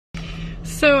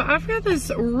So I've got this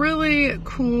really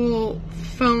cool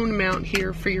phone mount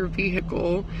here for your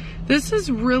vehicle. This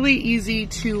is really easy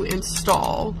to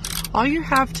install. All you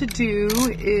have to do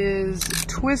is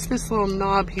twist this little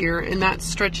knob here, and that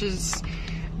stretches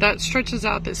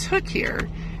out this hook here.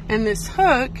 And this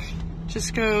hook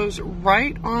just goes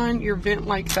right on your vent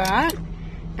like that.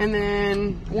 And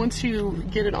then once you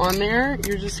get it on there,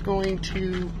 you're just going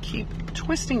to keep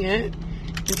twisting it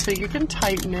until you can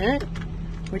tighten it,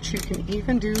 which you can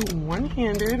even do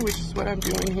one-handed, which is what I'm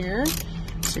doing here.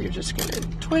 So you're just gonna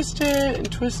twist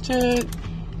it,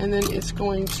 and then it's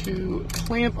going to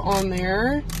clamp on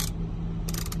there.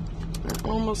 I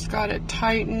almost got it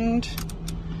tightened.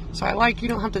 So you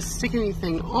don't have to stick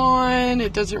anything on.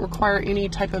 It doesn't require any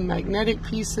type of magnetic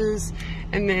pieces.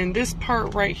 And then this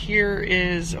part right here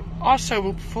is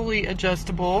also fully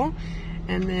adjustable.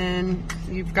 And then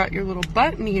you've got your little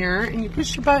button here, and you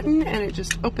push your button and it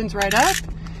just opens right up.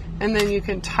 And then you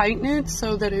can tighten it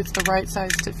so that it's the right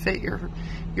size to fit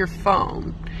your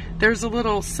phone. There's a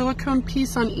little silicone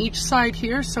piece on each side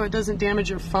here so it doesn't damage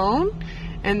your phone.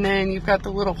 And then you've got the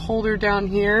little holder down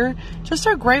here. Just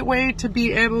a great way to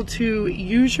be able to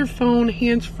use your phone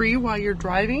hands-free while you're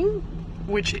driving,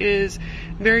 which is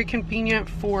very convenient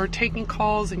for taking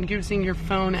calls and using your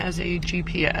phone as a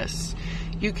GPS.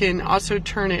 You can also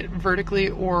turn it vertically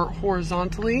or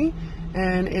horizontally,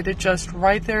 and it adjusts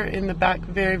right there in the back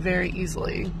very, very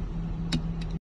easily.